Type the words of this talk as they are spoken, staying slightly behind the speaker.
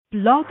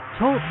Blog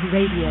Talk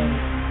Radio.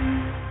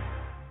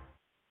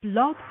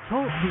 Blog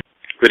Talk.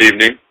 Good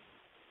evening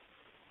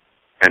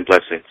and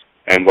blessings,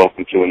 and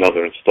welcome to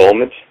another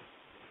installment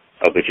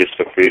of the Gist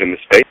for Freedom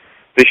Estate.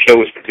 This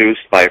show is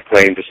produced by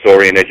acclaimed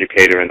historian,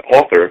 educator, and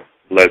author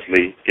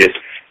Leslie Gist,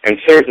 and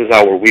serves as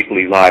our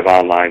weekly live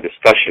online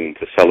discussion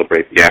to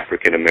celebrate the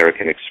African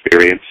American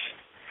experience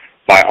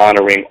by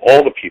honoring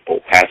all the people,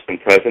 past and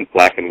present,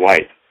 black and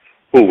white,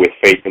 who, with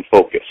faith and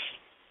focus,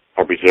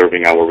 are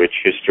preserving our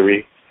rich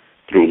history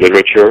through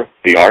literature,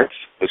 the arts,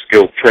 the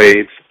skilled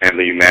trades, and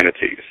the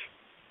humanities.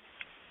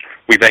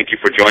 We thank you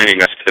for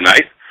joining us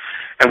tonight,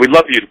 and we'd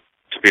love you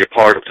to be a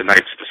part of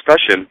tonight's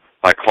discussion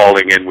by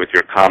calling in with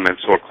your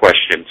comments or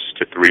questions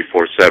to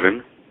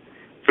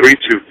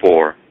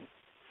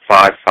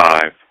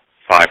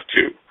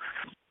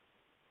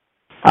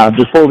 347-324-5552.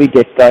 Before we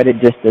get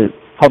started, just a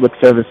public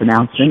service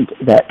announcement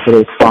that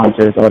today's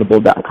sponsor is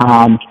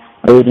Audible.com,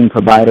 a leading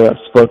provider of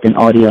spoken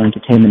audio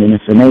entertainment and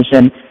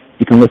information.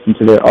 You can listen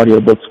to their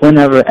audiobooks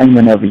whenever and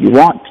whenever you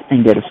want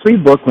and get a free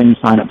book when you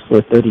sign up for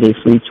a 30-day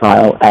free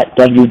trial at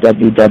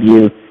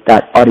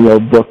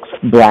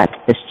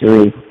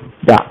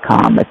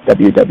www.audiobooksblackhistory.com. That's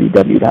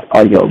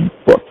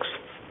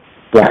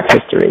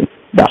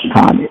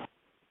www.audiobooksblackhistory.com.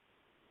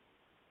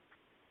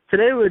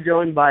 Today we're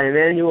joined by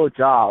Emmanuel,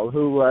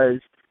 who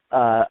was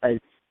a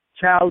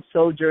child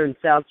soldier in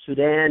South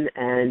Sudan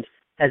and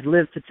has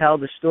lived to tell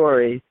the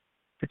story,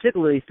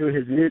 particularly through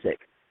his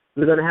music.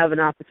 We're going to have an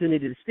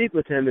opportunity to speak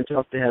with him and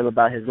talk to him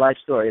about his life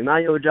story.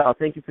 Emmanuel,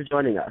 thank you for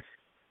joining us.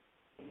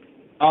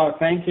 Oh,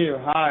 thank you.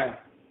 Hi.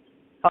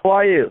 How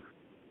are you?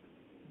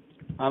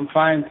 I'm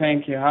fine,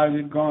 thank you. How's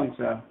it going,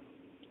 sir?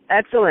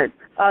 Excellent.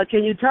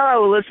 Can you tell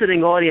our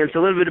listening audience a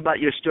little bit about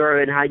your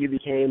story and how you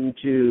became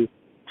to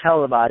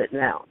tell about it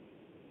now?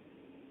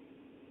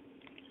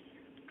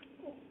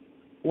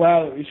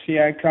 Well, you see,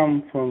 I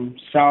come from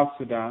South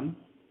Sudan,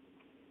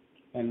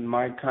 and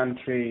my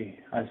country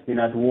has been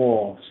at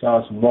war. So I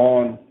was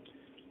born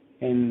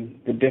in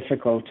the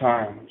difficult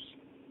times,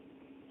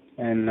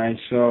 and I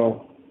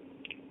saw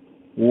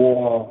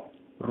war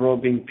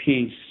robbing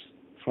peace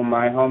from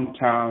my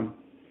hometown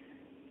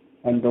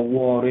and the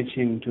war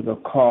reaching to the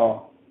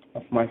core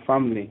of my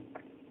family.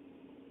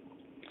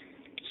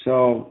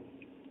 So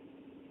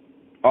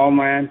all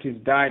my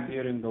aunties died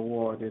during the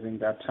war during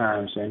that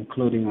time, so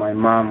including my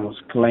mom was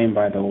claimed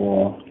by the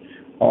war,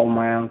 all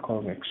my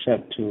uncles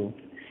except two.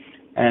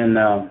 And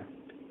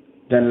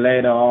then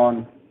later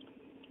on,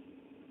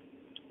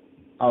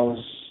 I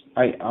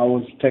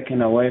was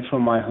taken away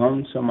from my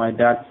home, so my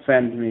dad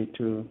sent me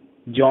to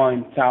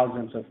join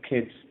thousands of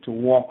kids to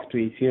walk to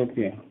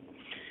Ethiopia.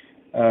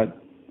 A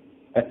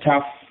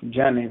tough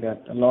journey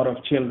that a lot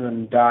of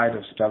children died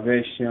of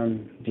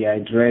starvation,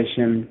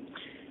 dehydration,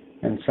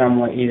 and some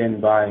were eaten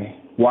by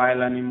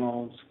wild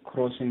animals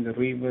crossing the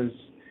rivers.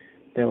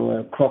 There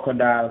were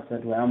crocodiles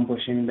that were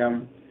ambushing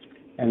them,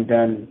 and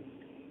then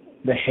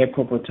the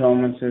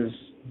hippopotamuses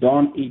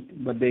don't eat,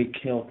 but they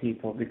kill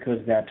people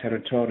because they are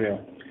territorial.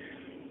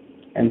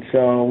 And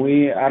so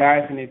we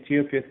arrived in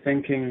Ethiopia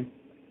thinking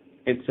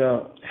it's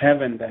a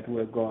heaven that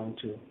we're going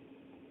to.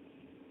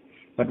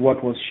 But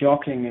what was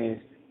shocking is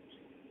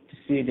to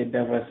see the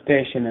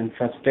devastation and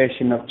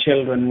frustration of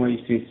children where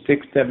you see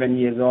 6, 7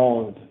 years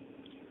old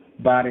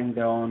burying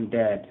their own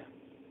dead.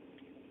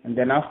 And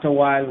then after a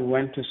while we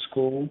went to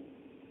school,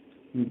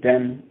 and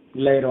then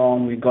later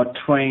on we got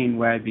trained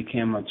where I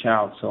became a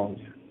child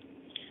soldier.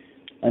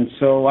 And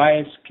so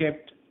I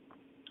escaped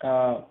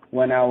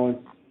when I was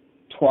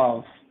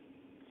 12,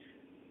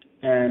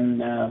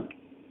 and I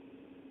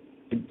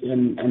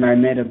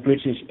met a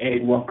British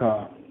aid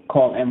worker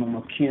called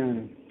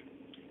Emmanuel,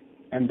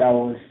 and that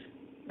was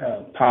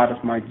part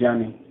of my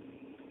journey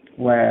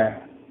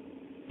where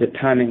the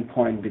turning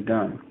point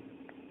began.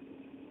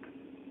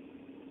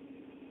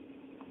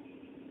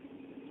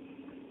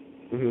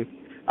 Mm-hmm.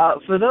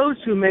 For those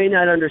who may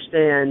not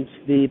understand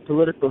the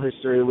political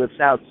history with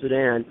South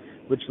Sudan,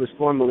 which was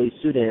formerly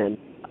Sudan,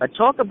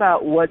 talk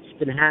about what's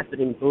been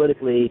happening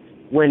politically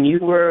when you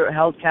were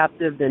held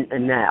captive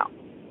and now.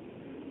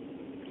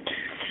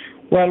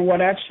 Well,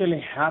 what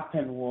actually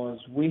happened was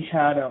we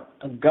had a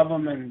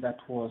government that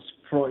was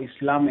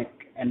pro-Islamic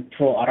and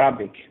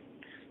pro-Arabic.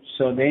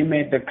 So they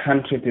made the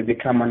country to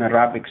become an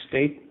Arabic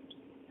state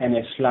and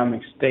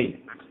Islamic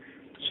state.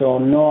 So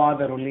no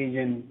other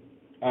religion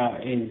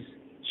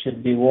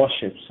should be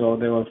worshipped. So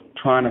they were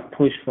trying to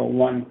push for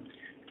one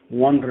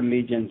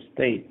religion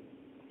state.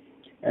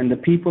 And the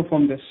people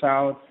from the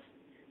South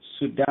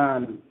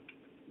Sudan,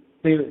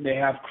 they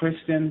have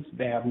Christians,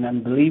 they have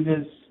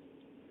non-believers,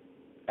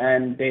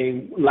 and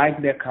they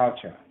like their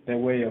culture, their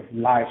way of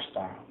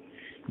lifestyle.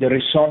 The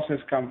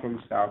resources come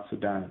from South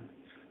Sudan.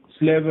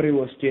 Slavery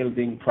was still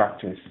being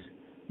practiced.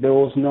 There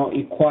was no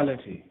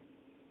equality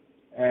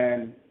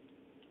and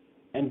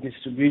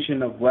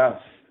distribution of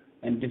wealth,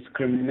 and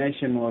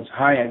discrimination was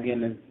high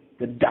against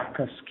the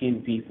darker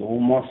skinned people, who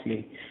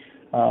mostly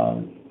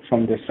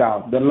from the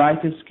South. The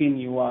lighter skin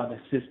you are, the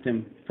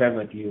system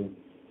favored you.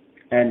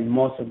 and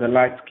most of the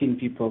light-skinned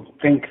people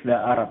think they're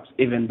Arabs,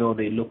 even though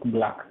they look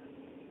black.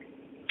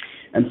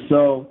 And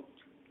so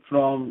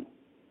from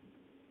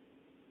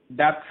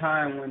that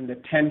time when the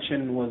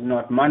tension was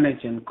not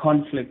managed and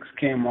conflicts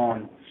came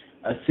on,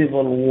 a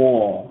civil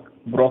war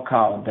broke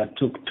out that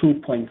took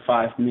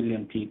 2.5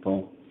 million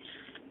people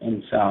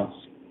in South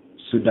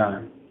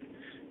Sudan.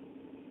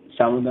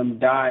 Some of them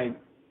died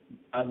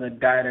as a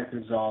direct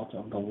result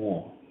of the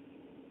war,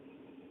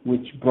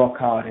 which broke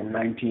out in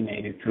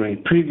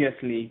 1983.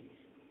 Previously,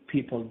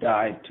 people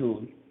died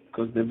too,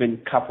 because there have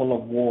been a couple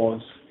of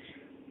wars,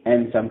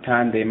 and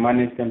sometimes they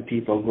manage them,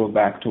 people go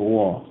back to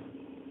war.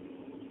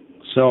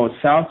 So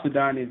South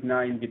Sudan is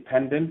now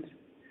independent,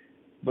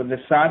 but the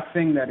sad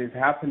thing that is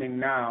happening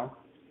now,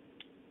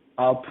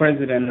 our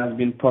president has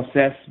been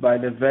possessed by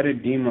the very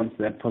demons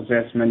that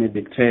possess many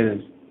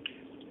dictators.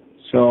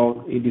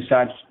 So he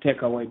decided to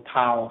take away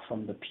power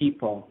from the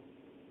people.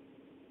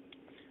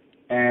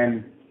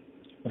 And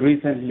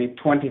recently,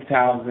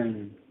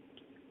 20,000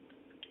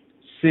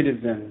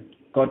 citizens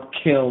got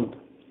killed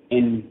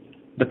in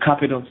the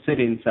capital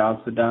city in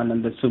South Sudan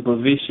under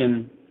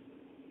supervision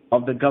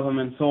of the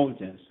government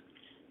soldiers.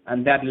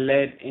 And that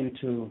led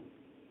into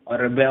a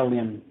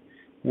rebellion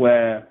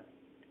where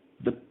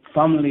the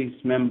families,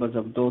 members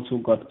of those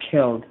who got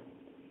killed,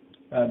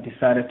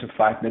 decided to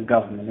fight the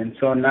government. And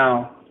so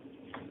now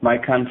my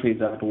country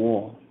is at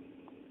war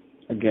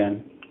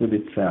again with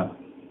itself.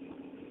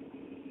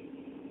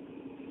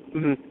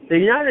 Mm-hmm. The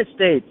United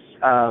States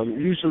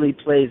usually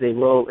plays a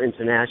role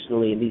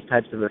internationally in these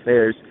types of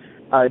affairs.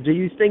 Do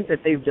you think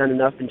that they've done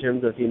enough in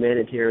terms of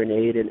humanitarian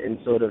aid and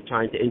sort of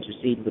trying to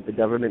intercede with the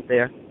government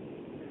there?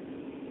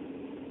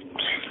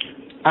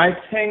 I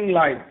think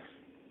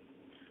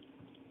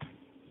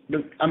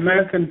the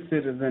American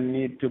citizen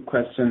need to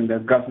question the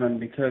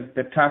government, because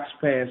the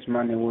taxpayers'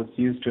 money was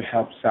used to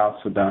help South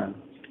Sudan,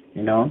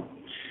 you know?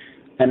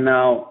 And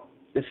now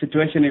the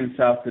situation in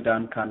South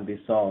Sudan can't be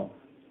solved.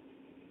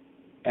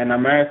 And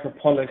American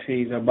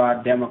policy is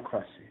about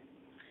democracy.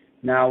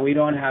 Now we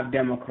don't have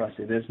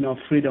democracy. There's no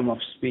freedom of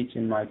speech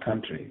in my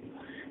country.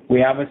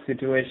 We have a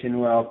situation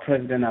where our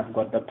president has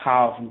got the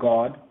power of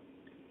God,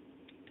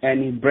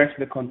 and he breaks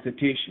the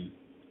Constitution.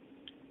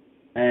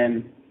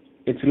 And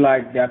it's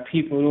like there are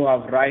people who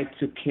have right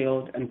to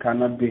kill and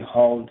cannot be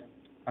held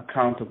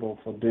accountable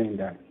for doing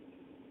that.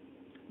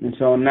 And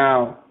so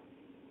now,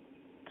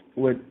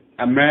 with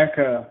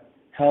America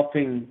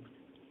helping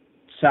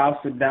South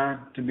Sudan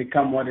to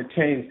become what it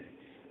is,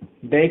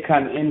 they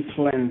can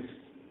influence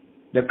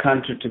the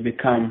country to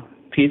become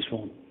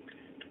peaceful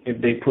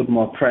if they put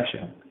more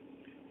pressure,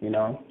 you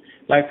know.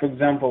 Like, for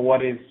example,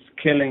 what is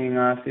killing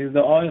us is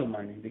the oil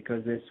money,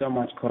 because there's so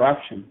much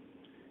corruption.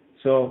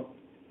 So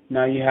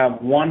now you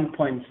have 1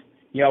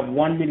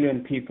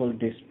 million people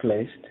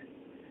displaced.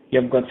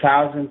 You've got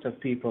thousands of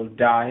people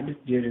died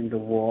during the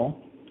war,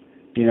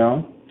 you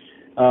know.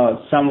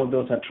 Some of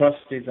those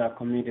atrocities are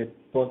committed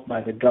both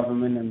by the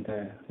government and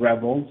the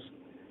rebels.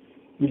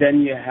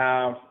 Then you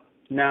have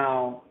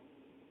now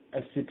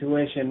a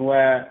situation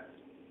where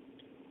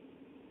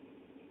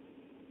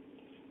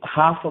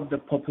half of the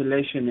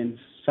population in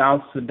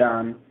South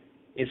Sudan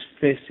is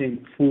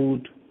facing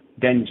food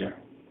danger,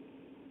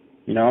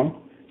 you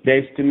know.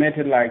 They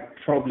estimated like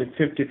probably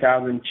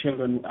 50,000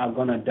 children are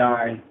going to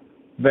die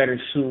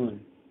very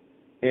soon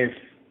if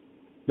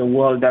the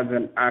world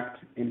doesn't act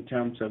in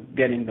terms of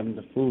getting them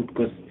the food,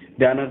 because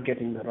they're not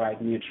getting the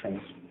right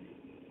nutrients.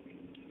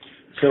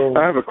 So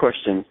I have a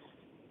question.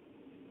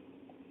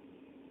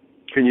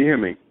 Can you hear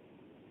me?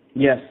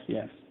 Yes.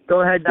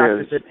 Go ahead,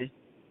 Dr. Sidney.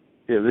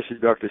 Yeah, this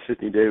is Dr.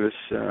 Sidney Davis.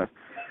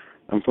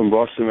 I'm from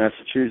Boston,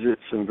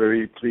 Massachusetts. I'm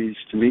very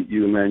pleased to meet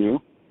you,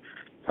 Emmanuel.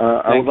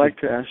 I would like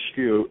to ask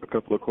you a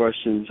couple of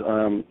questions.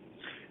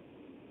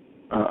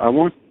 I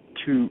want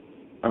to,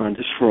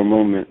 just for a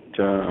moment,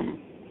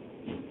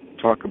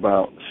 talk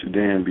about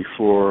Sudan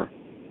before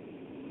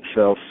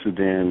South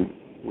Sudan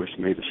was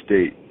made a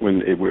state, when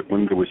there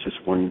was just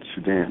one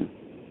Sudan.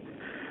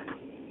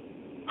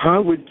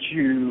 How would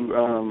you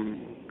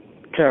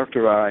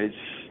characterize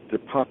the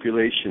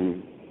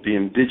population, the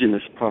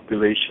indigenous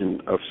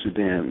population of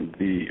Sudan,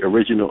 the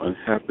original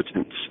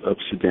inhabitants of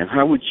Sudan?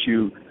 How would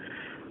you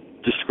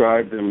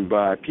describe them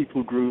by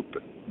people group,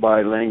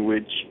 by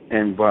language,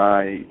 and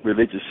by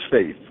religious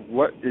faith?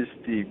 What is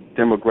the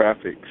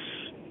demographics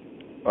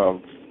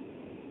of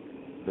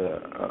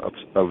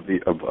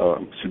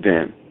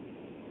Sudan?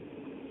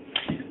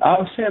 I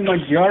would say a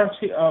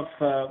majority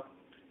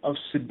of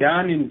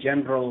Sudan in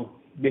general,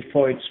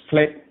 before it's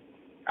split,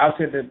 I would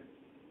say that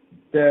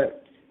the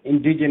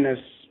indigenous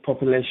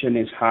population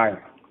is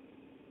higher.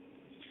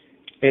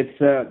 It's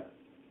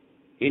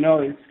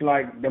it's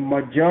like the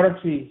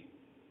majority.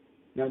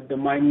 The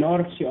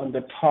minority on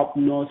the top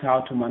knows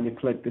how to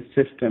manipulate the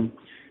system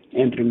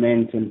and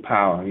remains in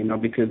power,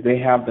 because they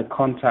have the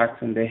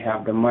contacts and they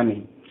have the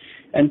money.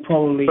 And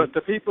probably. But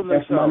the people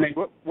themselves,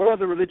 what are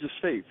the religious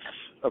faiths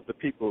of the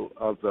people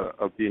of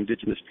the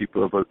indigenous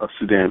people of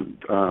Sudan?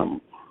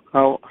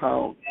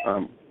 How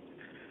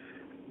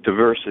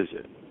diverse is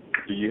it?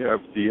 Do you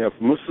have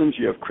Muslims?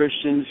 Do you have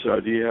Christians?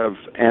 Do you have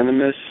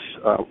animists?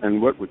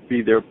 And what would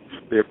be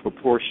their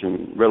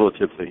proportion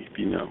relatively, if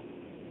you know?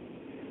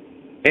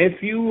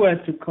 If you were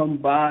to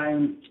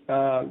combine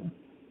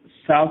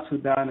South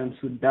Sudan and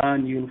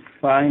Sudan, you'll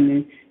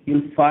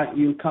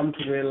come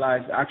to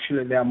realize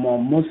actually there are more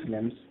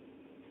Muslims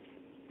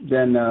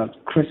than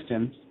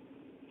Christians.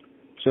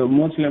 So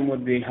Muslim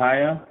would be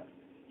higher,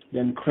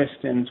 then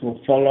Christians will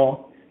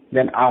follow,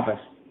 then others.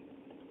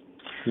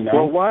 You know?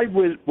 Well,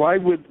 why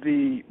would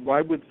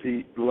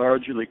the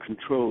largely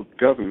controlled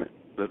government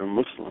that are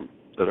Muslim,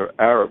 that are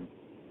Arab,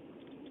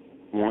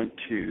 want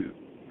to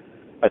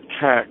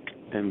attack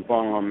and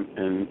bomb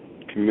and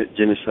commit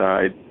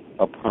genocide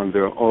upon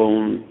their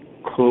own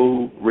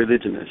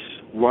co-religionists?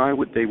 Why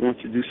would they want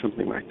to do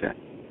something like that?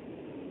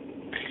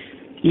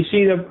 You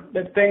see,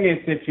 the thing is,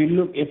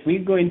 if we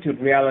go into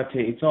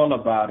reality, it's all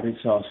about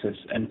resources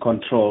and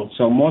control.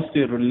 So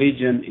mostly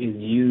religion is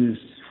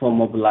used for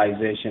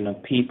mobilization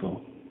of people,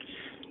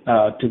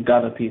 to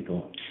gather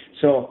people.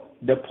 So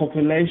the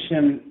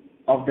population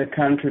of the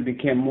country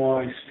became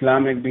more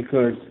Islamic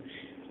because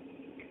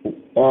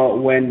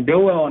when they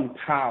were on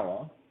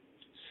power,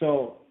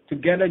 so to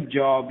get a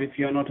job, if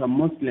you're not a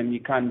Muslim,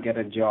 you can't get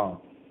a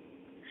job.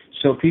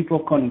 So people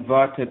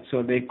converted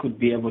so they could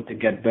be able to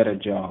get better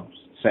jobs.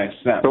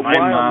 So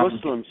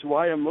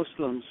why are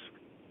Muslims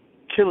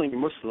killing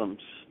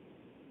Muslims?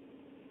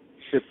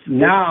 If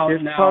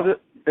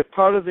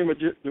part of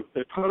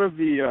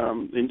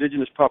the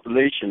indigenous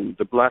population,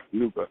 the Black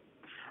Nuba,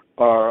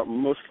 are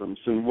Muslims,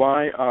 and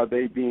why are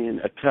they being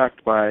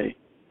attacked by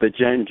the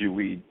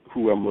Janjaweed,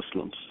 who are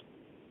Muslims?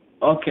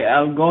 Okay,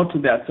 I'll go to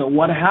that. So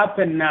what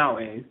happened now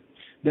is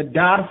the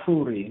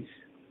Darfuris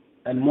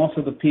and most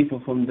of the people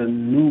from the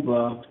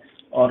Nuba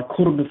or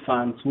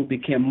Kurdistans who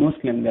became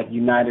Muslim that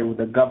united with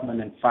the government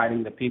and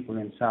fighting the people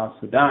in South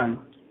Sudan,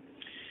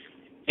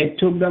 it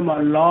took them a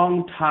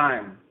long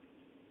time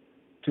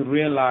to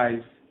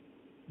realize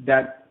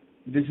that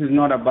this is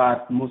not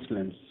about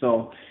Muslims.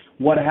 So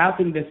what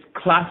happened is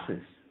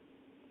classes.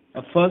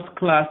 A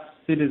first-class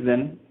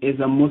citizen is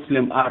a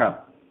Muslim Arab.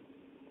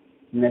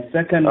 And a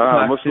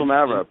second-class Muslim citizen,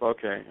 Arab,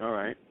 okay, all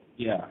right.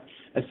 Yeah.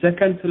 A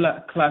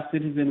second-class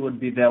citizen would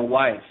be their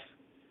wife.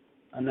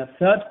 And a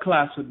third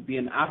class would be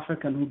an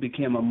African who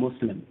became a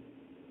Muslim.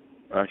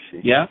 I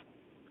see. Yeah?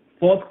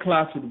 Fourth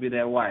class would be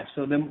their wife.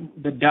 So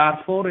the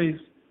Darfuris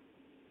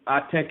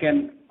are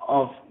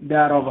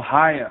they're of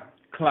higher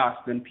class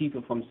than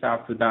people from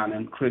South Sudan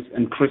and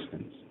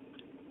Christians.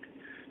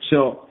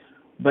 So,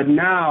 but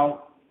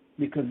now,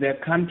 because their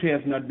country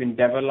has not been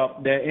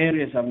developed, their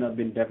areas have not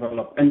been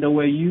developed, and they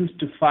were used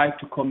to fight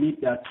to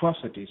commit the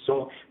atrocities.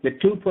 So the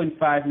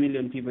 2.5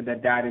 million people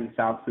that died in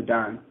South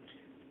Sudan,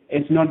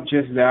 it's not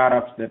just the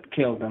Arabs that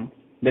killed them.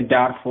 The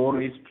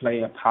Darfuris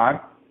play a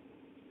part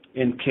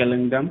in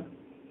killing them.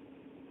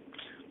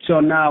 So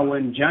now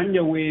when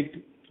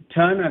Janjaweed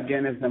turn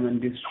against them and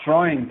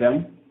destroying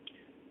them,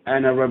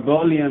 and a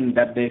rebellion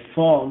that they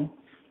form,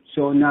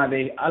 so now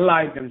they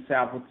allied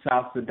themselves with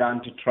South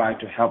Sudan to try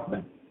to help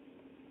them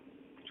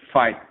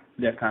fight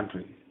their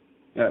country,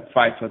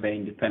 fight for their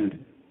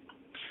independence.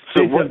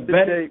 So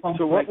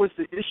what was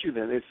the issue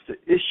then? It's the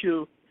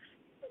issue,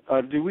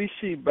 do we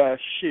see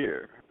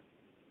Bashir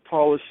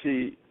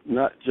policy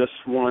not just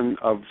one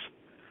of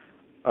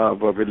a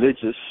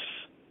religious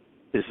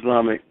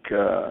Islamic,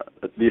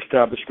 the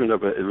establishment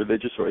of a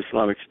religious or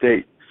Islamic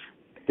state?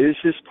 Is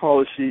his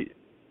policy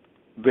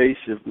based,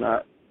 if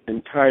not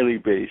entirely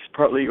based,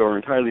 partly or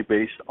entirely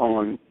based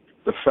on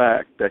the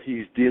fact that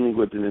he's dealing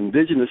with an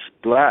indigenous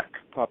black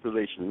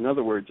population? In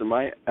other words,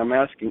 I'm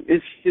asking,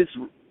 is his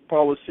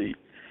policy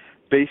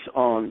based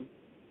on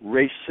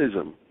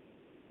racism?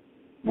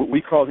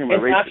 We call him a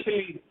racist.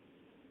 Actually,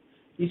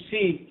 you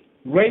see,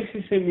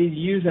 racism is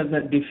used as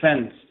a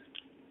defense,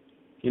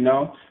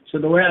 So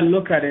the way I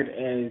look at it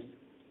is,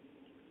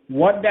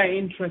 what they're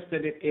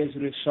interested in is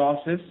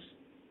resources,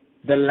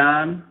 the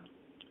land,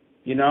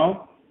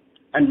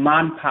 and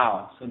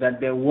manpower, so that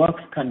their work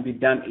can be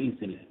done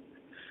easily.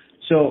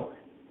 So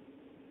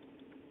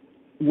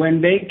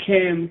when they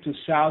came to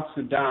South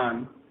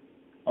Sudan,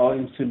 or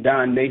in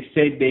Sudan, they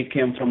said they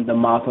came from the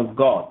mouth of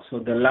God. So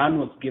the land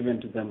was given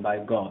to them by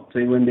God.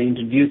 So when they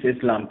introduced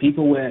Islam,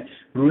 people were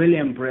really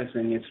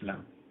embracing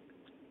Islam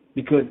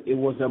because it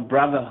was a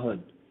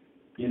brotherhood.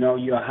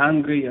 You're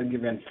hungry, you're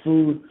given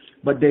food,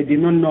 but they did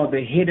not know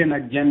the hidden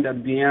agenda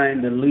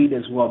behind the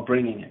leaders who are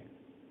bringing it.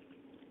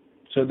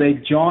 So they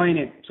joined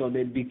it, so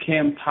they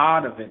became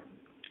part of it.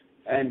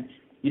 And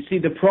you see,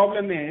 the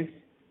problem is,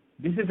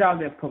 this is how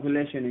their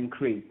population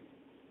increased.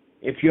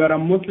 If you're a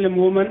Muslim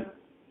woman,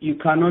 you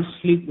cannot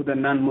sleep with a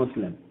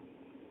non-Muslim.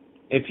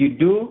 If you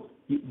do,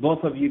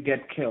 both of you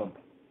get killed.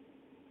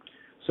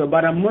 So,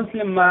 but a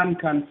Muslim man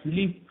can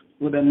sleep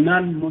with a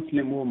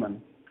non-Muslim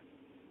woman,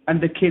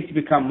 and the kids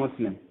become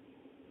Muslim.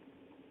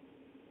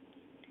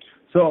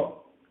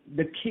 So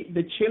the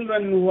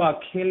children who are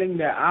killing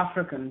their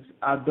Africans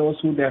are those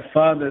who their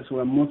fathers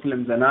were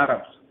Muslims and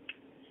Arabs.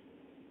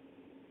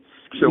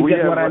 So you we get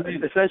have, what I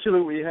mean?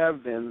 essentially we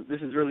have then,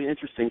 this is really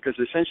interesting because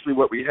essentially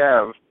what we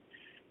have,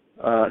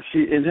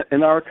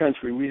 in our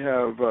country we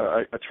have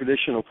a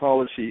traditional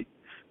policy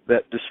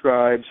that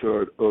describes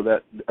or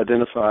that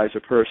identifies a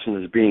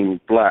person as being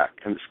black,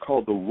 and it's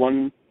called the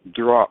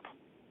one-drop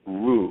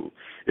rule.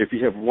 If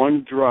you have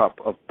one drop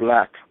of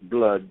black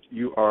blood,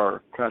 you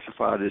are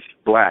classified as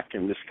black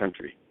in this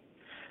country.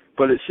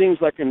 But it seems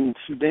like in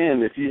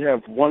Sudan, if you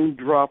have one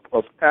drop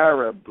of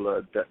Arab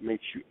blood, that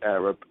makes you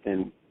Arab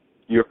in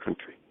your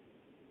country.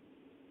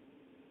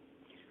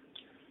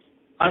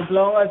 As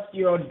long as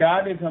your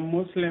dad is a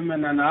Muslim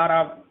and an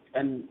Arab,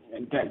 and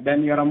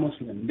then you're a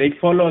Muslim. They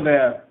follow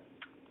the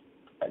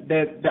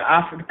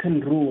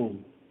African rule,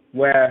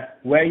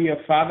 where your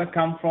father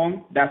come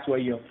from, that's where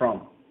you're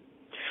from.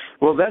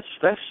 Well, that's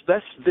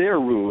their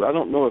rule. I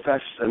don't know if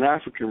that's an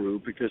African rule,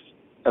 because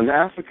an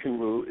African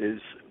rule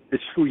is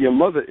it's who your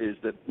mother is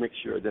that makes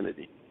your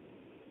identity.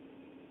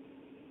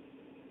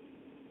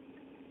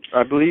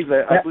 I believe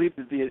that.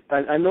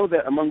 I know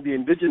that among the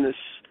indigenous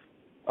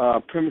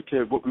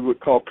primitive, what we would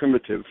call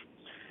primitive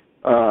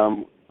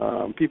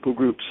people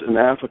groups in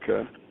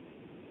Africa,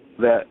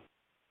 that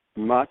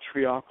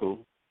matriarchal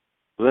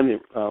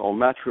or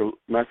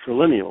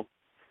matrilineal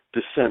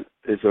descent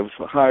is of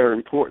higher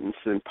importance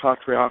than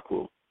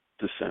patriarchal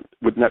descent.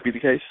 Wouldn't that be the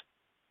case?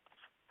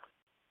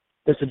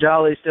 Mr.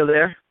 Jolly, still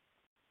there?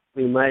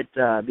 We might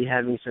be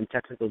having some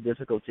technical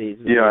difficulties.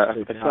 Yeah,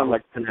 it sounded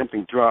like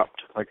something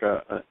dropped, like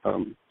a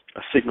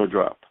signal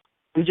drop.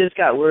 We just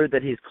got word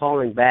that he's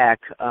calling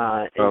back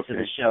into Okay.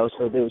 the show,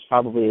 so there was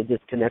probably a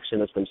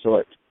disconnection of some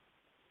sort.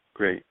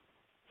 Great.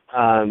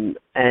 And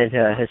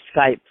his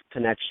Skype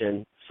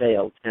connection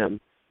failed him,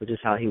 which is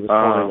how he was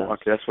calling us.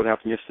 Okay, that's what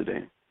happened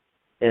yesterday.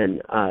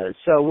 And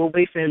so we'll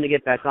wait for him to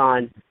get back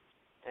on.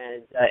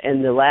 And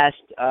in the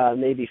last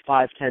maybe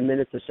 5-10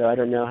 minutes or so, I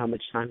don't know how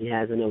much time he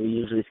has. I know we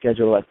usually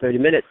schedule 30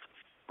 minutes.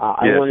 Yes.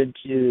 I wanted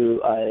to,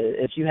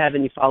 if you have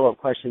any follow-up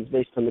questions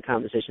based on the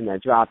conversation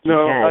that dropped,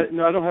 No, you can.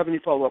 I don't have any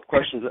follow-up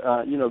questions.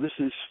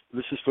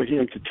 This is for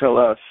him to tell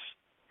us,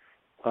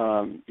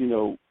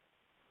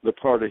 the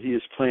part that he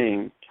is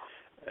playing.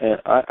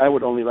 I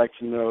would only like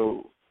to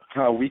know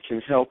how we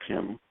can help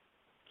him.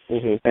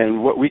 Mm-hmm.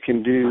 And what we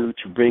can do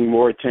to bring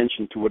more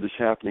attention to what is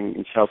happening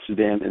in South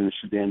Sudan and in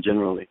Sudan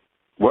generally.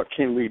 What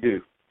can we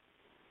do?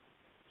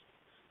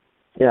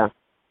 Yeah.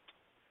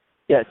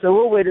 Yeah, so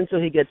we'll wait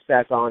until he gets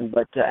back on.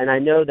 But and I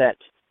know that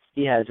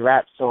he has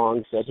rap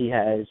songs that he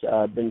has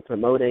been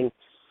promoting.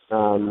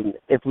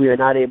 If we are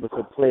not able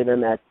to play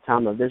them at the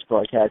time of this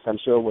broadcast, I'm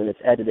sure when it's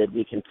edited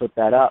we can put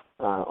that up.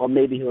 Or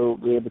maybe he'll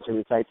be able to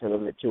recite some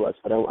of it to us.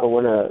 But I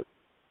want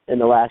to, in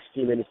the last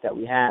few minutes that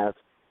we have,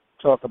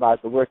 talk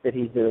about the work that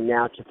he's doing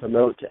now to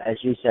promote, as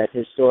you said,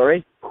 his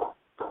story,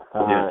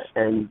 Yes.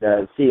 and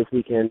see if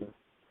we can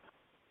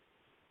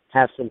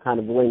have some kind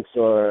of links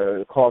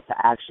or call to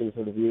action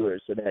for the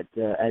viewers so that,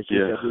 as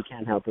you said, we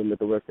can help him with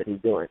the work that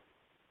he's doing.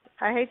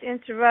 I hate to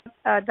interrupt,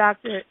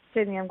 Dr.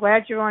 Sidney. I'm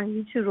glad you're on.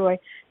 You too, Roy.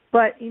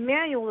 But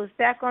Emmanuel is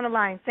back on the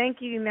line. Thank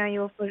you,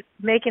 Emmanuel, for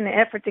making the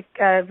effort to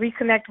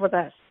reconnect with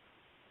us.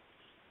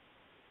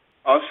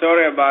 Oh,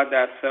 sorry about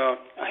that. So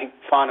I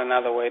found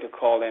another way to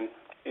call in.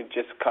 It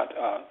just cut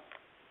out.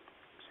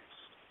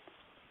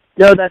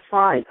 No, that's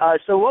fine.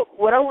 So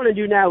what I want to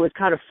do now is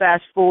kind of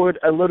fast forward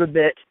a little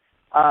bit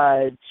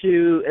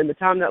to, in the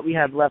time that we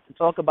have left, to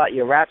talk about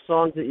your rap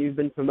songs that you've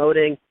been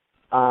promoting,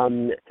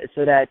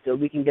 so that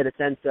we can get a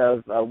sense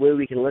of where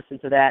we can listen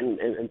to that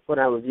and put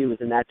our viewers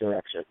in that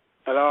direction.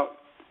 Hello?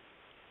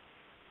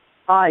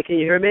 Hi, can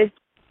you hear me?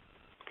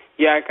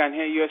 Yeah, I can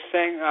hear you. You're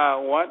saying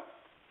what?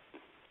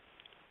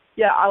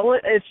 Yeah, I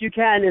want, if you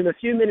can, in the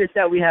few minutes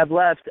that we have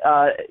left,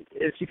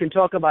 if you can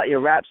talk about your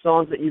rap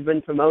songs that you've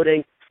been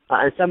promoting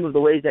and some of the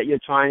ways that you're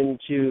trying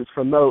to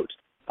promote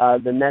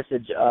the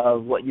message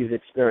of what you've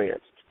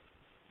experienced.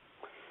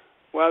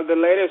 Well, the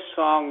latest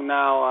song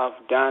now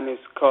I've done is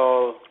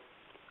called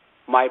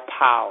My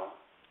Power.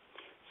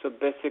 So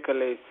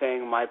basically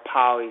saying my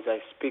power is I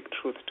speak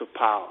truth to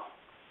power.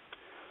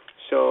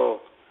 So,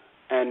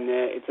 and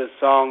it's a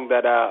song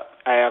that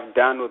I have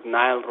done with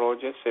Nile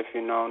Rodgers, if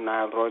you know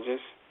Nile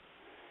Rodgers.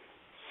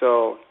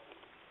 So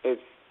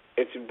it's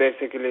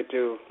basically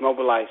to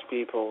mobilize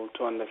people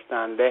to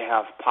understand they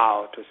have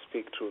power to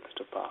speak truth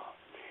to power.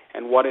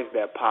 And what is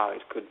their power?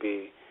 It could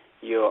be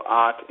your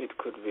art, it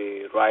could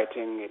be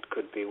writing, it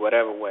could be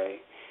whatever way.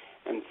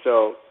 And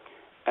so,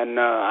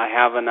 I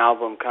have an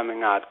album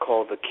coming out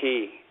called The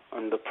Key,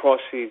 and the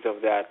proceeds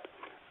of that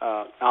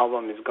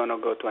album is going to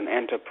go to an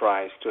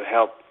enterprise to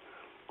help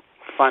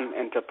fund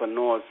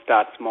entrepreneurs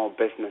start small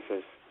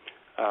businesses,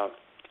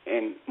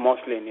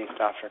 mostly in East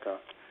Africa.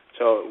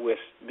 So we're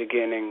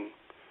beginning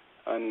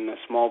in a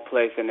small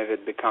place, and if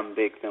it becomes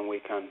big, then we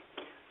can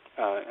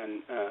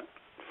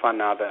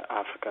fund other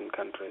African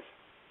countries.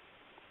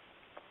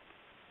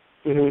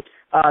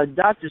 Mm-hmm.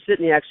 Dr.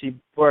 Sidney actually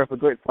brought up a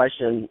great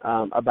question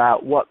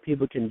about what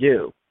people can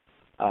do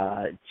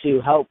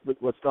to help with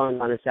what's going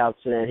on in South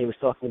Sudan. He was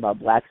talking about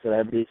black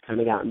celebrities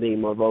coming out and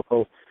being more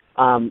vocal.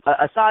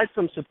 Aside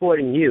from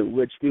supporting you,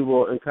 which we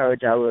will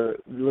encourage our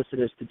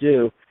listeners to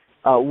do,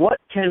 what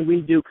can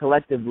we do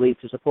collectively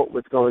to support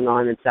what's going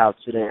on in South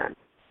Sudan?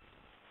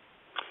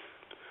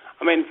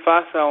 I mean,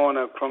 first I want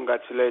to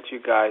congratulate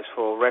you guys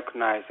for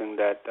recognizing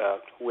that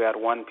we are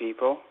one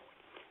people,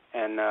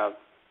 and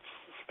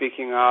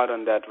speaking out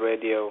on that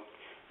radio,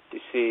 you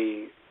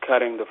see,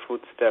 cutting the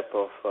footstep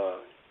of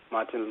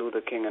Martin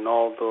Luther King and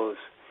all those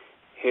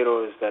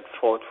heroes that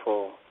fought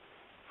for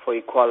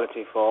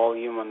equality for all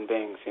human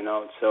beings, you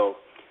know. So,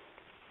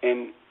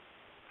 and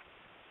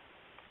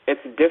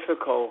it's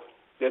difficult.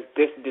 There's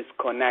this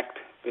disconnect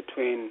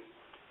between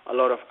a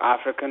lot of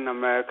African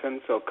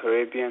Americans or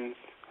Caribbeans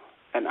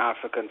and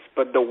Africans,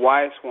 but the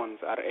wise ones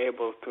are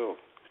able to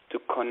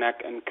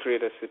connect and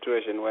create a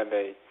situation where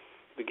they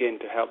begin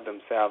to help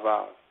themselves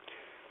out.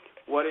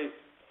 What is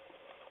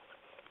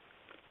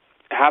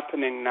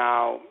happening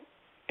now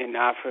in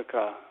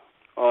Africa,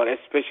 or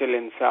especially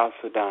in South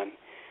Sudan,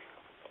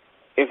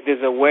 if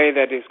there's a way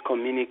that is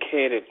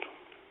communicated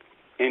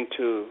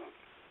to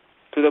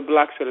the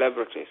black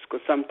celebrities,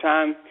 because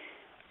sometimes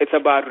it's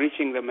about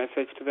reaching the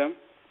message to them.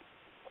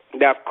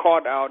 They are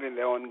caught out in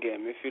their own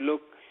game. If you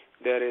look,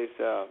 there is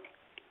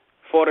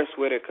Forrest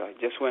Whitaker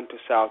just went to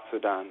South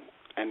Sudan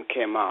and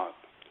came out,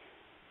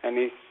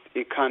 and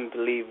he can't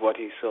believe what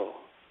he saw,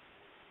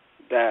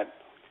 that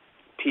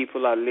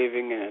people are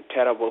living in a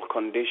terrible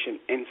condition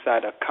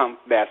inside a camp.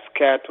 They're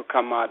scared to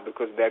come out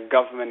because their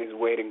government is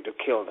waiting to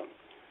kill them,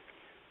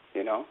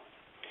 you know.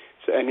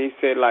 So, and he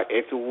said, like,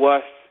 it's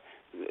worse.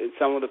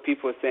 Some of the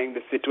people are saying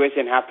the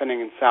situation happening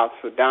in South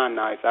Sudan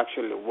now is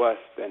actually worse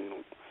than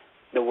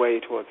the way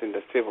it was in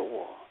the Civil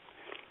War,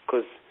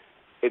 because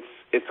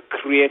it's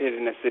created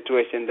in a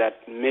situation that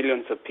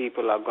millions of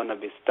people are going to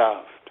be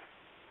starved,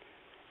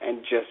 and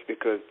just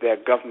because their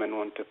government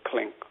want to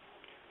cling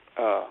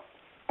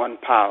on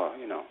power,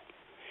 you know.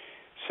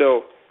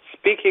 So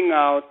speaking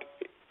out,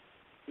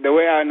 the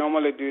way I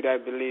normally do it, I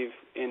believe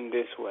in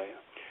this way.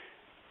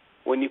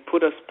 When you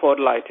put a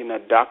spotlight in a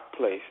dark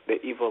place,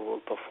 the evil will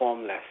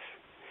perform less.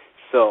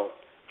 So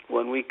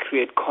when we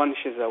create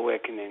conscious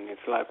awakening,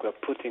 it's like we're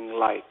putting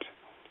light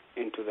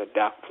into the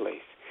dark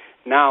place.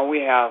 Now we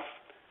have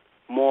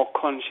more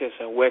conscious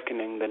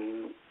awakening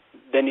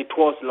than it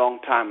was a long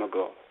time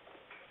ago.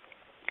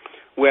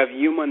 We have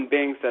human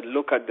beings that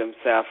look at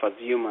themselves as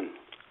human.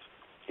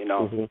 You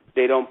know,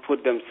 They don't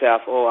put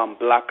themselves, oh, I'm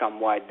black,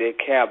 I'm white. They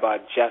care about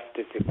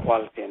justice,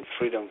 equality, and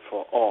freedom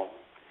for all.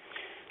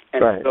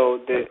 And right. So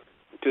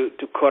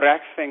to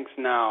correct things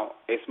now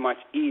is much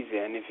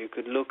easier. And if you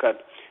could look at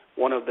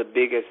one of the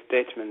biggest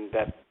statements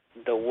that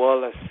the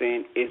world has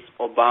seen is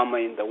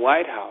Obama in the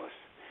White House.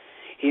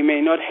 He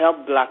may not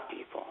help black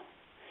people,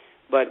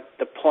 but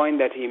the point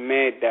that he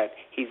made, that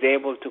he's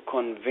able to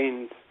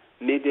convince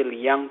middle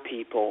young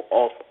people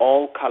of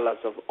all colors,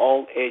 of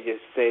all ages,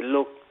 say,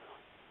 look,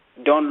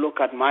 don't look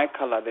at my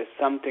color. There's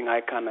something I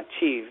can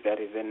achieve that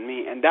is in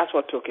me. And that's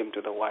what took him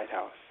to the White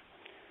House.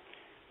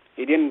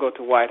 He didn't go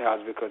to White House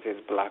because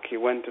he's black. He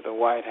went to the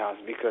White House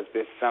because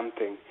there's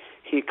something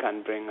he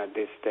can bring at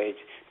this stage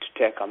to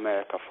take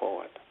America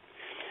forward.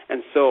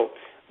 And so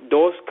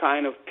those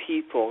kind of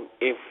people,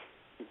 if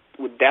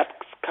with that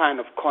kind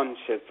of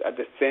conscience are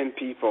the same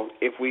people,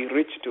 if we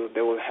reach to,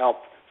 they will help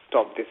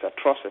stop these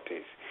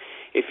atrocities.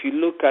 If you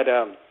look at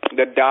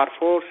the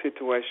Darfur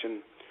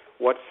situation,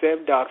 what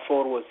saved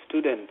Darfur was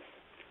students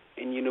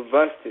in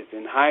universities,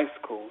 in high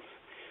schools,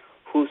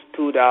 who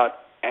stood out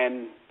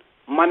and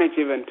managed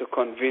even to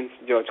convince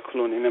George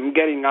Clooney, and I'm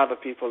getting other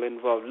people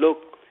involved. Look,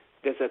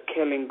 there's a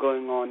killing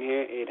going on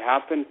here. It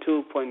happened.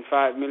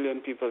 2.5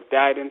 million people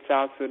died in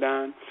South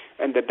Sudan,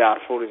 and the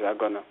Darfuris are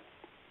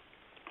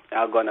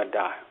gonna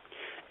die.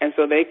 And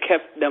so they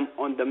kept them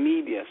on the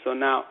media. So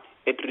now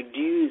it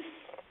reduced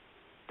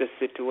the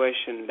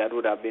situation that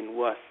would have been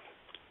worse.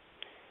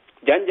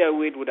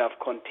 Janjaweed would have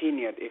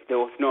continued if there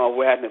was no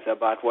awareness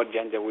about what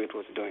Janjaweed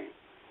was doing.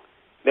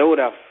 They would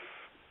have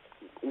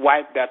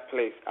wiped that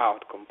place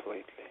out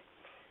completely.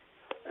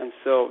 And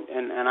so,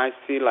 and I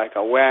see like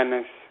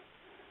awareness,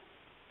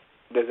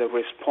 there's a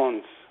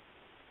response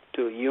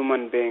to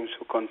human beings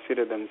who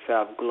consider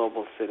themselves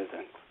global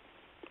citizens.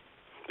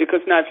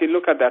 Because now if you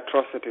look at the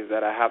atrocities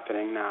that are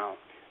happening now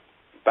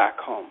back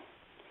home,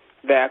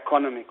 they're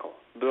economical,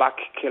 black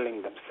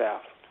killing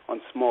themselves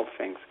on small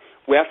things.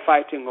 We are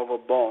fighting over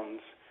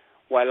bones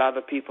while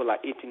other people are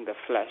eating the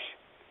flesh.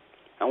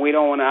 And we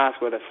don't want to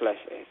ask where the flesh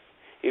is.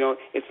 You know,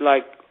 it's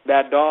like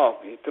that dog.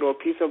 You throw a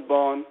piece of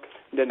bone,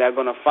 then they're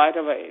going to fight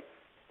over it.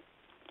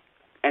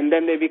 And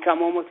then they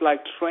become almost like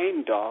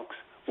trained dogs,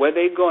 where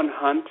they go and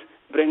hunt,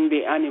 bring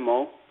the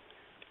animal,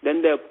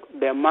 then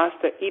their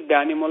master eat the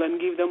animal and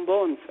give them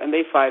bones, and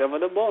they fight over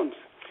the bones.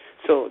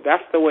 So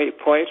that's the way,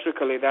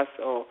 poetically,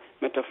 or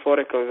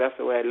metaphorically, that's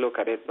the way I look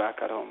at it back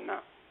at home now.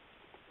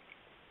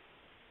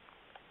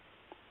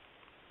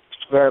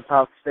 Very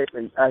powerful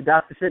statement.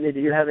 Dr. Sidney, do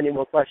you have any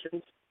more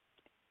questions?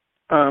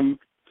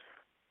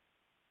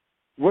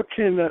 what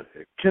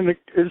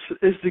is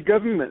the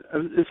government,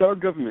 is our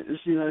government, is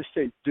the United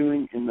States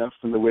doing enough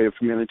in the way of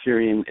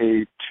humanitarian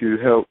aid to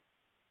help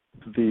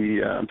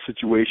the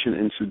situation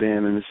in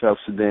Sudan and in South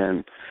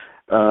Sudan?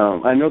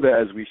 I know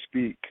that as we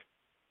speak,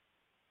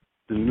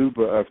 the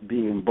Nuba are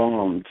being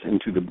embalmed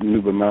into the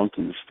Nuba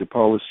Mountains. The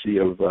policy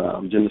of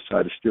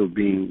genocide is still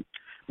being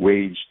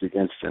waged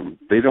against them.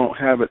 They don't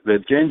have it. The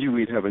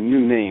Janjaweed have a new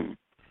name.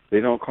 They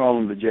don't call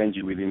them the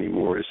Janjaweed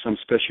anymore. It's some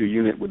special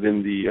unit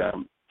within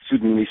the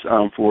Sudanese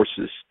armed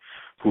forces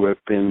who have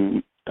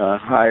been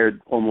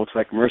hired almost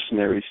like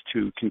mercenaries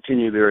to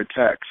continue their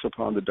attacks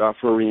upon the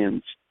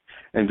Darfurians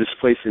and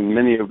displacing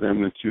many of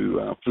them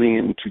into fleeing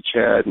into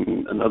Chad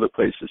and other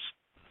places.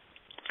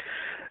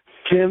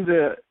 Can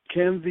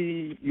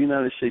the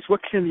United States,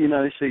 what can the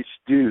United States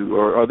do,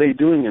 or are they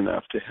doing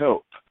enough to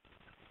help?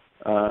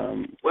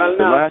 The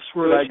last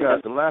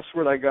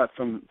word I got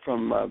from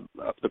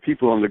the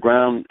people on the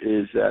ground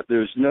is that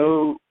there's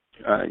no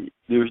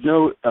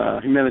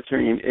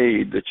humanitarian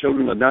aid. The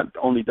children are not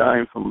only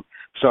dying from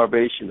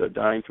starvation, they're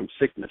dying from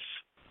sickness,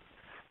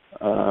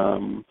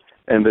 and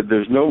that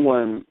there's no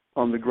one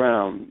on the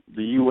ground.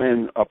 The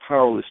UN are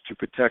powerless to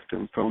protect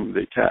them from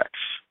the attacks.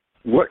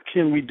 What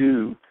can we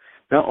do,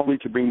 not only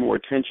to bring more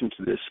attention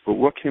to this, but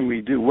what can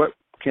we do? What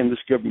can this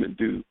government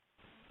do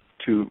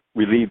to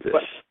relieve this?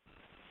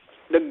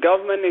 The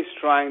government is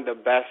trying the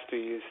best to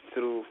use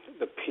through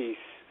the peace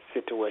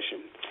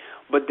situation.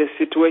 But the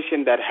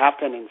situation that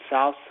happened in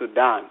South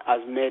Sudan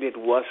has made it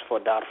worse for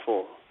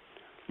Darfur.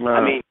 Wow.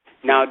 I mean,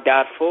 now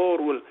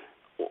Darfur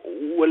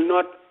will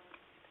not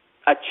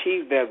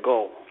achieve their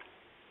goal,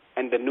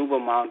 and the Nuba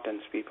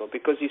Mountains people,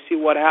 because you see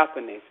what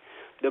happened is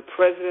the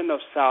president of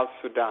South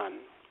Sudan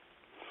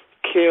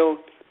killed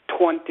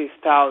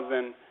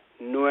 20,000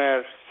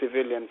 Nuer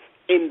civilians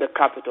in the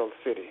capital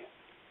city.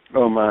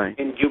 Oh, my.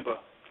 In Juba,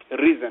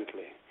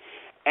 recently.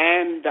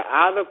 And the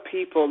other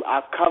people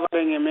are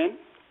covering him in,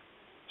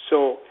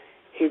 so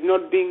he's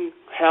not being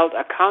held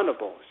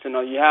accountable. So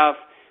now you have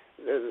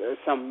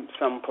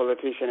some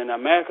politician in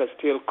America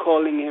still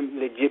calling him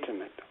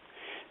legitimate.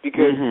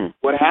 Because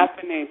what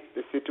happened is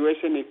the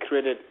situation he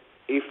created,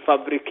 he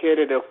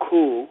fabricated a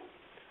coup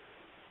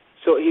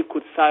so he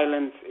could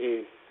silence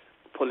his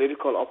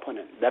political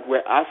opponent that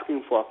were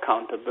asking for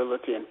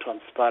accountability and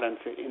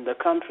transparency in the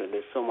country.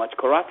 There's so much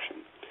corruption.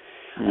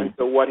 And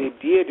so what he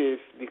did is,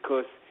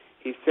 because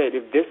he said,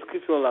 if these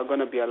people are going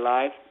to be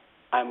alive,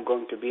 I'm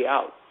going to be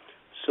out.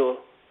 So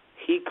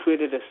he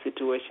created a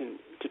situation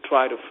to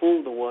try to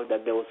fool the world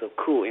that there was a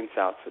coup in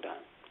South Sudan.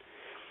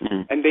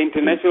 And the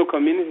international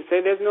community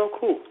said there's no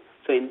coup.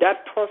 So in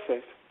that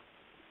process,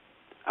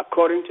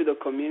 according to the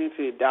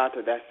community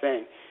data, they're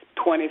saying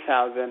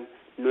 20,000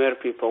 Nuer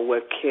people were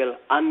killed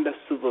under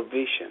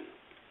supervision.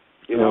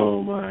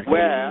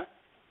 Where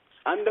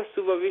under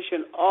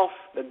supervision of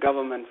the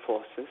government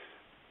forces,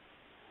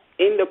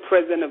 in the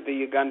presence of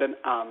the Ugandan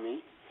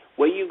army,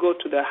 where you go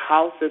to the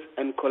houses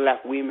and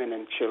collect women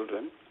and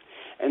children,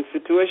 and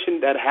situation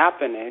that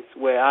happen is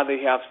where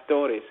you have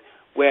stories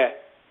where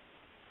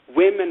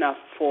women are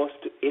forced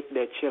to eat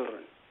their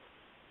children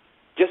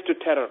just to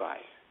terrorize.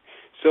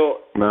 So,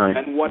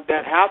 and what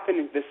that happened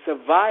is the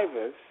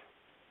survivors,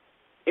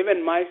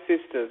 even my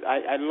sisters,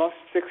 I lost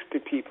 60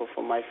 people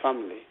from my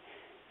family.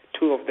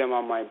 2 of them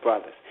are my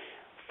brothers.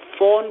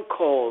 Phone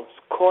calls,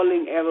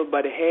 calling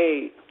everybody,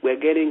 hey, we're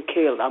getting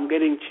killed, I'm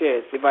getting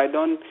chased. If I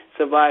don't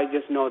survive,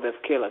 just know they've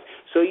killed us.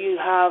 So you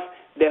have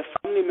their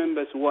family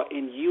members who are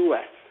in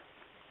U.S.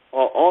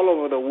 or all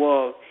over the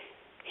world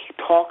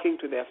talking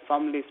to their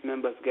family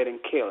members getting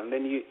killed. And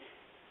then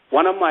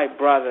one of my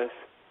brothers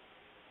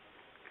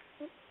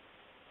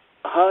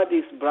heard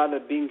his brother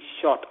being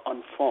shot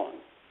on phone.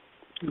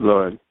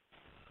 Lord.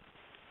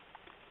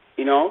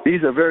 You know?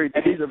 These are very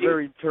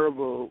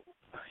terrible,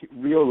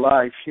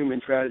 real-life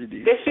human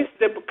tragedies. This is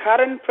the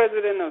current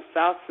president of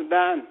South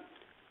Sudan.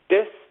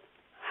 This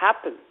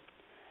happened,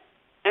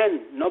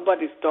 and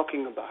nobody's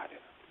talking about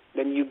it.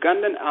 Then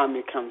Ugandan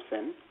army comes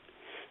in.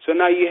 So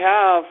now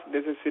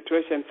there's a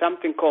situation,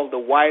 something called the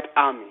White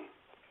Army,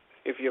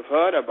 if you've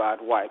heard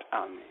about White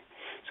Army.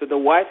 So the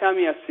White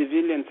Army are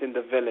civilians in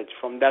the village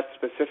from that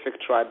specific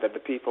tribe that the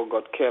people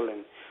got killed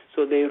in.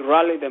 So they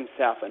rallied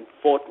themselves and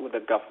fought with the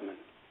government.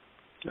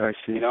 I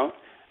see. You know?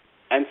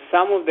 And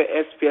some of the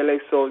SPLA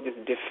soldiers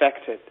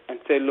defected and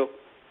said, look,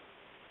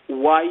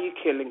 why are you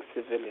killing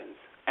civilians?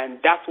 And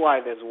that's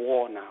why there's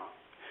war now.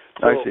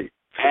 So, I see.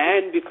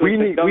 And because we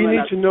need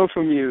to know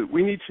from you.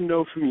 We need to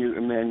know from you,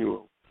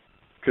 Emmanuel,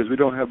 because we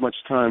don't have much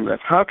time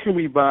left. How can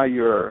we buy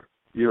your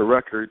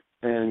record?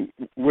 And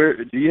where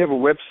do you have a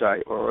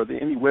website, or are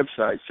there any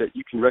websites that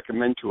you can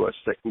recommend to us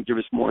that can give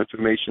us more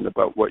information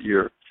about what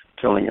you're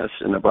telling us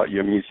and about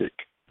your music?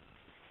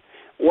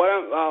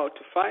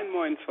 To find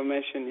more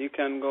information, you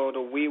can go to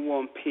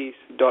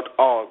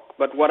wewantpeace.org.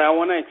 But what I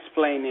want to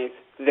explain is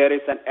there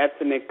is an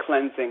ethnic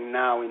cleansing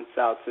now in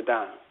South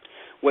Sudan,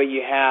 where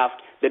you have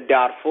the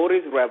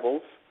Darfuris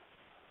rebels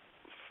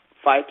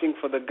fighting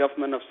for the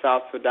government of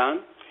South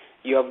Sudan.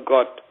 You have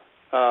got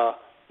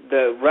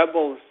the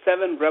rebels,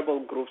 7 rebel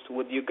groups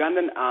with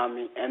Ugandan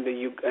army and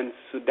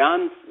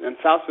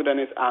South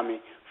Sudanese army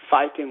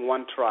fighting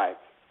one tribe.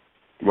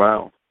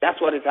 Wow.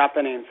 That's what is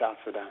happening in South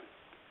Sudan.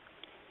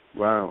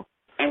 Wow.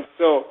 And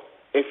so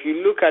if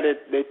you look at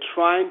it, they're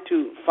trying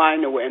to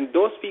find a way. And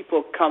those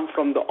people come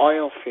from the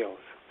oil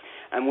fields.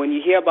 And when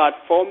you hear about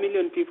 4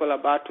 million people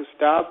about to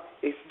starve,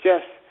 it's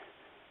just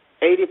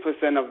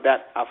 80% of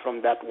that are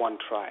from that one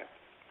tribe.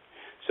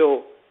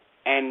 So,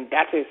 and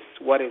that is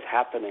what is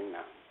happening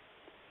now.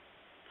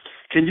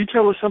 Can you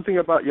tell us something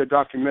about your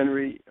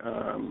documentary?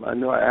 I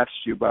know I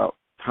asked you about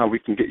how we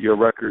can get your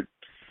record.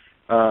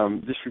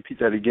 Just repeat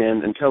that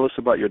again and tell us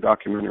about your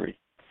documentary.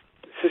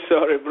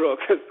 Sorry, bro,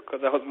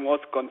 because I was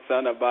most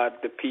concerned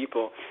about the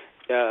people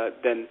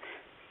than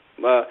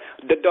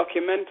the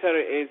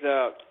documentary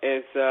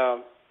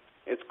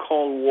it's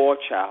called War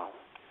Child.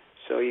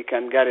 So you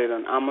can get it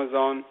on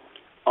Amazon,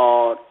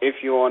 or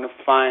if you want to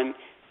find,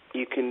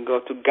 you can go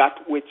to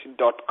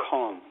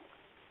gatwitch.com,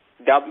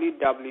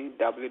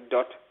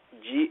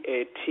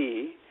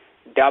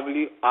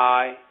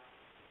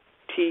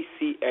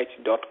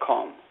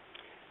 www.gatwitch.com.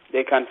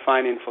 They can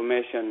find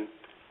information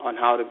on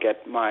how to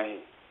get my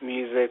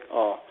music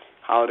or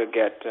how to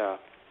get the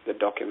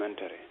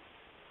documentary.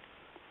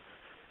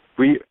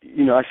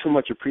 I so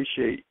much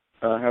appreciate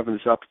having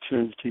this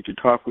opportunity to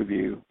talk with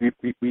you. We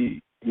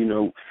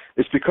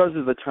it's because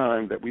of the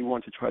time that we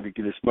want to try to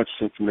get as much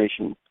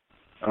information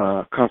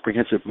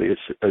comprehensively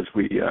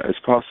as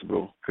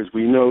possible, because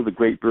we know the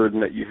great burden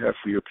that you have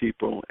for your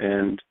people,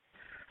 and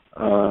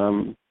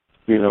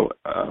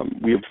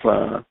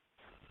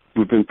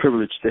we've been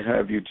privileged to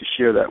have you to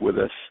share that with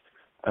us.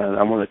 And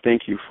I want to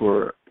thank you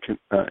for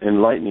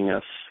enlightening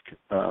us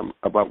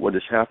about what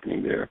is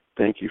happening there.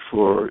 Thank you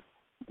for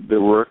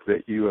the work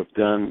that you have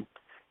done,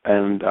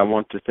 and I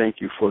want to thank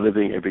you for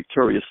living a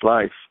victorious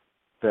life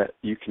that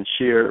you can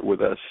share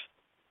with us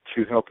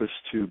to help us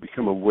to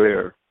become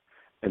aware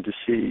and to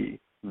see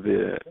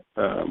the,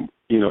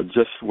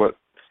 just what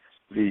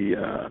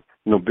the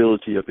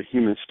nobility of the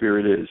human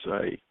spirit is.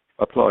 I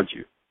applaud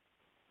you.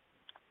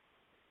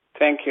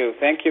 Thank you.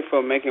 Thank you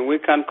for making. We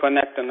can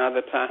connect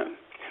another time.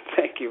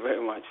 Thank you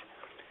very much.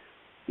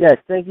 Yes,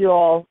 thank you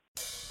all.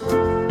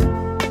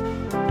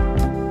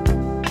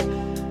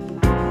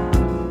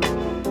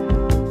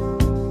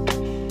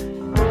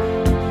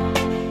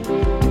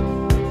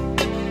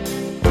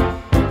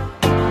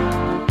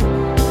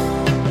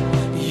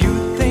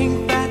 You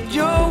think that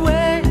your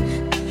way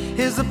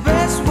is the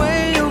best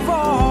way of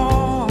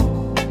all.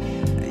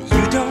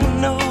 You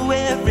don't know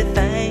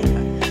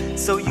everything,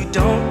 so you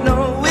don't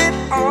know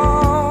it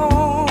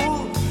all.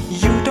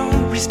 You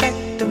don't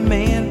respect a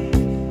man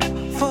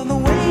for the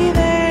way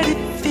that it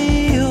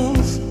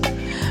feels.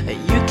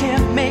 You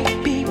can't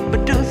make people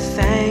do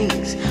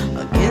things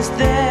against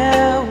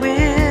their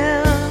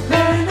will.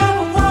 Man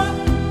number one,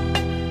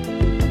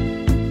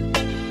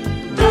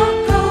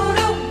 don't go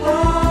to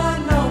war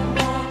no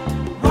more.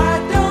 Why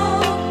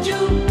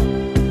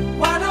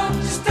don't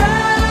you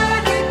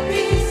study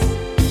peace?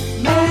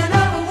 Man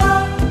number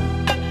one,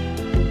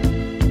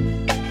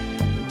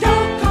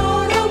 don't go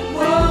to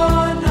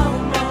war no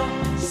more.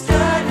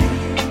 Study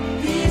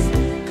peace,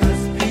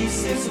 'cause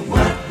peace is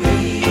what we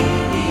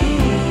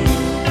need.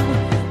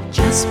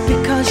 Just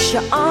because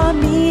your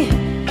army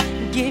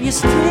give you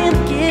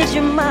strength, gives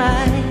you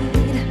mind,